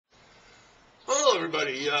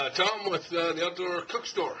everybody. Tom with the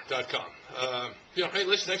OutdoorCookStore.com. Hey,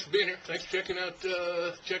 listen, thanks for being here. Thanks for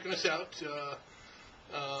checking us out.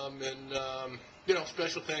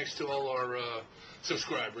 Special thanks to all our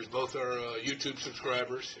subscribers, both our YouTube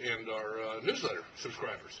subscribers and our newsletter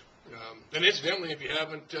subscribers. And incidentally, if you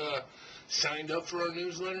haven't signed up for our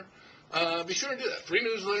newsletter, be sure to do that. Free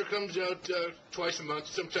newsletter comes out twice a month,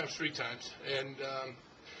 sometimes 3 times, and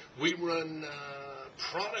we run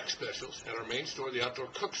product specials at our main store, the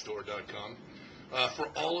OutdoorCookStore.com, for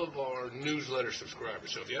all of our newsletter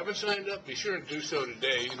subscribers. So if you haven't signed up, be sure to do so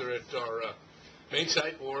today, either at our main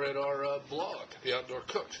site or at our blog,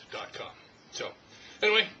 theoutdoorcooks.com. So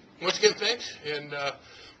anyway, once again, thanks. And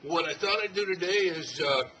what I thought I'd do today is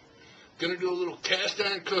going to do a little cast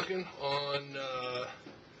iron cooking on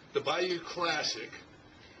the Bayou Classic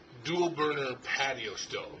dual burner patio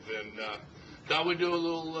stove. And thought we'd do a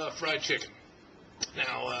little fried chicken.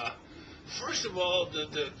 Now, first of all,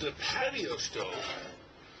 the patio stove,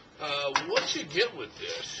 what you get with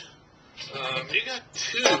this, you got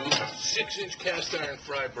 2 6-inch cast iron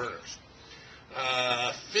fry burners,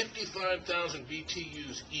 55,000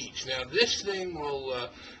 BTUs each. Now, this thing will,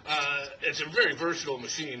 it's a very versatile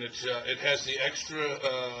machine. It has the extra,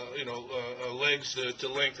 legs to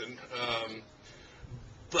lengthen.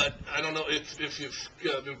 But I don't know if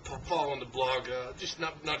you've been following the blog. Just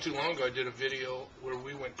not too long ago, I did a video where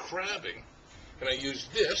we went crabbing, and I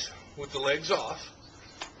used this with the legs off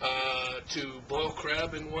to boil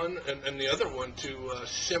crab in one, and the other one to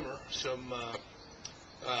simmer some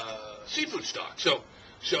seafood stock. So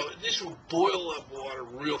this will boil up water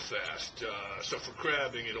real fast. So for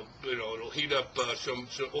crabbing, it'll heat up some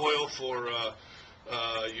oil for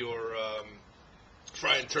your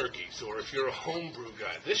frying turkeys, or if you're a homebrew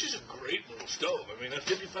guy, this is a great little stove. I mean, at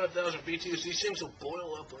 55,000 BTUs, these things will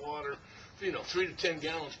boil up water, 3 to 10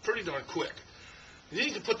 gallons pretty darn quick. You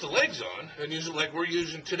need to put the legs on and use it like we're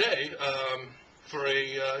using today for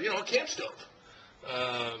a camp stove.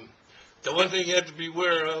 The one thing you have to be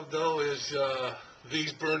aware of, though, is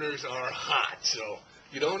these burners are hot, so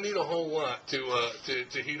you don't need a whole lot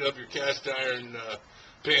to heat up your cast iron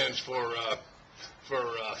pans for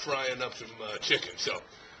frying up some chicken. So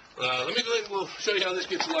let me go ahead and we'll show you how this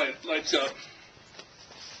gets lights up.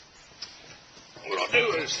 What I'll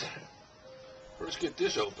do is first get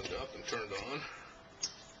this opened up and turned on.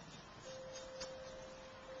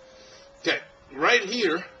 Okay, right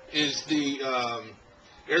here is the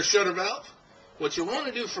air shutter valve. What you want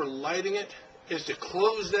to do for lighting it is to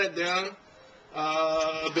close that down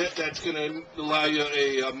a bit. That's going to allow you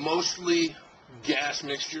a mostly gas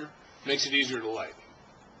mixture. Makes it easier to light.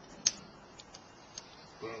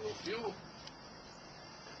 Put on a little fuel.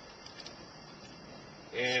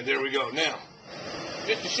 And there we go. Now,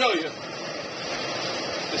 just to show you,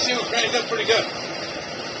 the seal cranked up pretty good.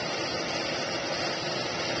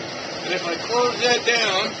 And if I close that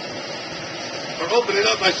down, or open it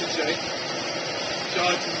up, I should say, so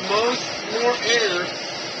it's more air,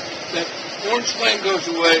 that orange flame goes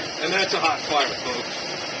away, and that's a hot fire, folks.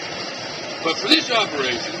 But for this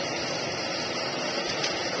operation,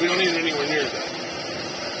 we don't need it anywhere near that.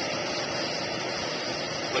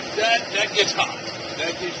 But that gets hot.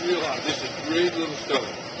 That gets real hot. This is a great little stove.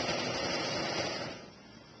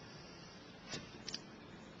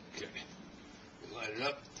 Okay. Light it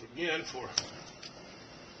up again for...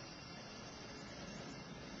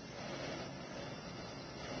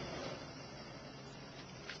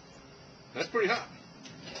 That's pretty hot.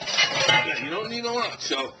 Yeah, you don't need a lot.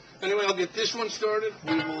 So anyway, I'll get this one started.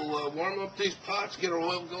 We will warm up these pots, get our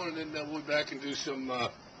oil going, and then we'll be back and do some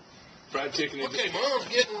fried chicken. Okay, my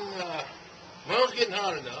oil's getting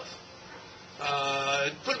hot enough.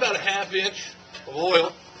 Put about a ½ inch of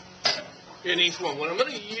oil in each one. What I'm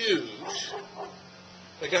going to use,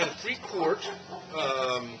 I got a 3-quart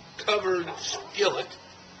covered skillet,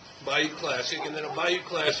 Bayou Classic, and then a Bayou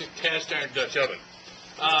Classic cast iron Dutch oven.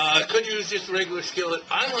 I could use just a regular skillet.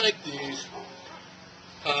 I like these.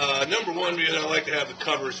 Number one, because I like to have the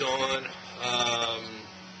covers on.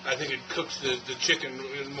 I think it cooks the chicken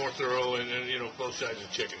more thorough and both sides of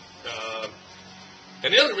the chicken.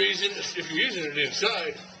 And the other reason, if you're using it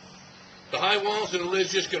inside, the high walls and the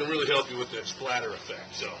lid's just going to really help you with that splatter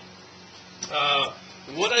effect. So,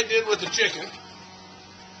 what I did with the chicken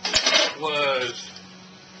was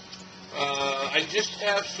I just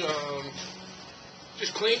have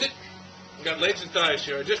just cleaned it. I've got legs and thighs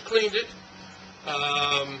here. I just cleaned it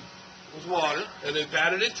with water and then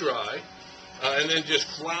patted it dry. And then just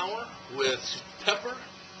flour with pepper,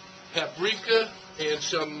 paprika, and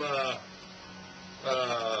some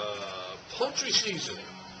poultry seasoning.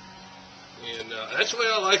 And that's the way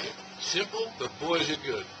I like it. Simple, but boy is it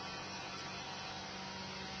good.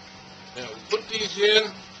 Now we put these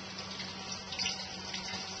in.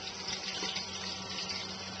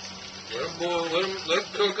 Let them boil, let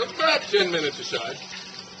them cook about 10 minutes aside.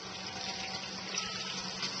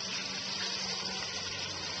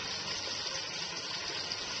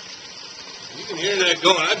 You can hear that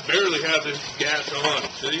going. I barely have this gas on.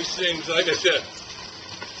 So these things, like I said,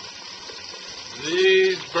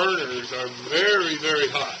 these burners are very, very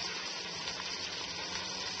hot.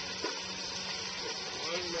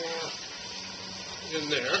 One more in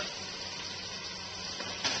there.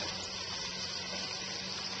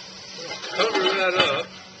 Cover that up.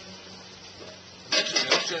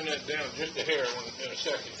 I'll turn that down just a hair in a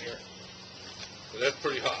second here. So that's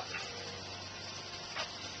pretty hot.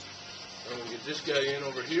 I'm going to get this guy in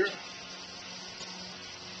over here.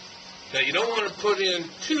 Now you don't want to put in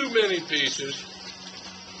too many pieces.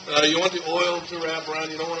 You want the oil to wrap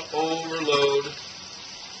around. You don't want to overload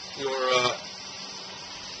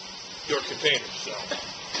your container. So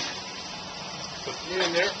put 3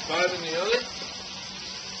 in there, 5 in the other.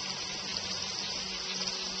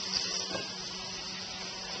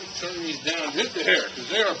 Turn these down just a hair because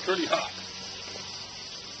they are pretty hot.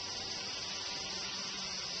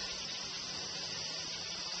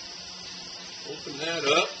 Open that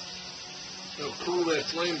up. It'll cool that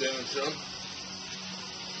flame down some.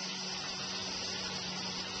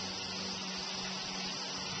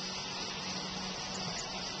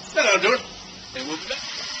 That'll do it. And we'll be back.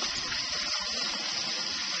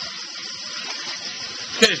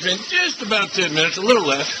 Okay, it's been just about 10 minutes, a little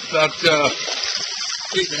less, about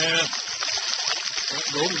 8.5.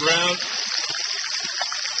 Golden brown.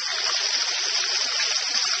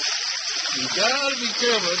 You gotta be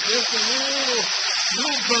careful. Just a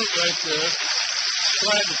little burnt right there.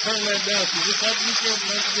 Try to turn that down. So you just have to be careful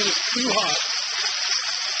not to get it too hot.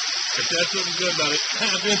 If that's something good about it.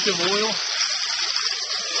 Half inch of oil.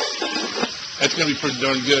 That's gonna be pretty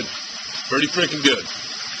darn good. Pretty freaking good.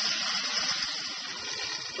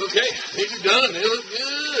 Okay, these are done. They look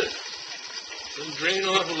good. Let them drain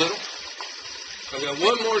off a little. I've got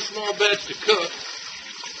one more small batch to cook.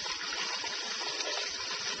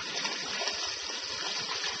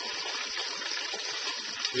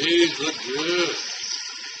 These look good.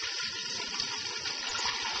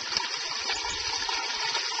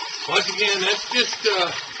 Once again, that's just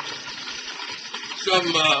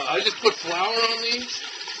I just put flour on these.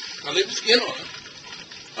 I leave the skin on.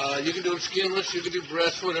 You can do it skinless, you can do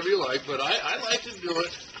breast, whatever you like, but I like to do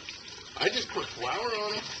it. I just put flour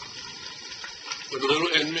on it with a little,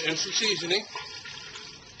 and some seasoning,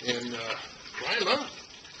 and fry them up.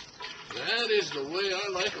 That is the way I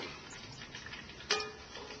like them.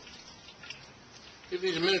 Give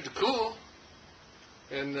these a minute to cool,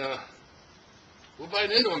 and we'll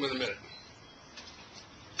bite into them in a minute.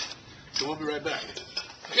 So we'll be right back.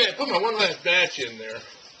 Okay, I put my one last batch in there.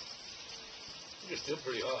 They're still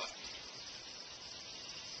pretty hot.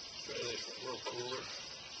 Try this one a little cooler.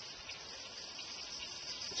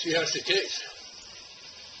 Let's see how it's the case.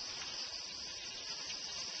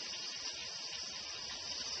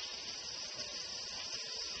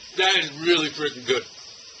 That is really freaking good.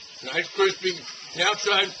 Nice crispy the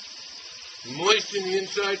outside, moist in the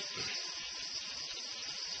inside.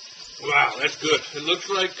 Wow, that's good. It looks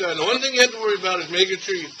like the one thing you have to worry about is making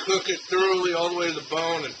sure you cook it thoroughly all the way to the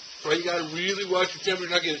bone. And so you got to really watch your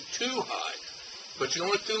temperature, not get it too high, but you don't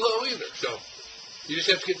want it too low either. So you just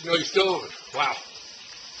have to get to know your stove. Wow.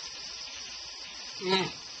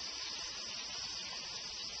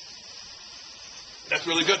 That's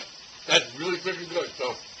really good. That's really freaking good.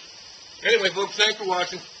 So anyway, folks, thanks for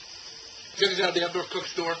watching. Check us out at the Outdoor Cook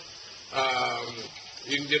Store.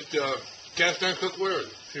 You can get cast iron cookware,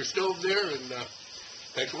 your stove there, and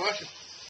thanks for watching.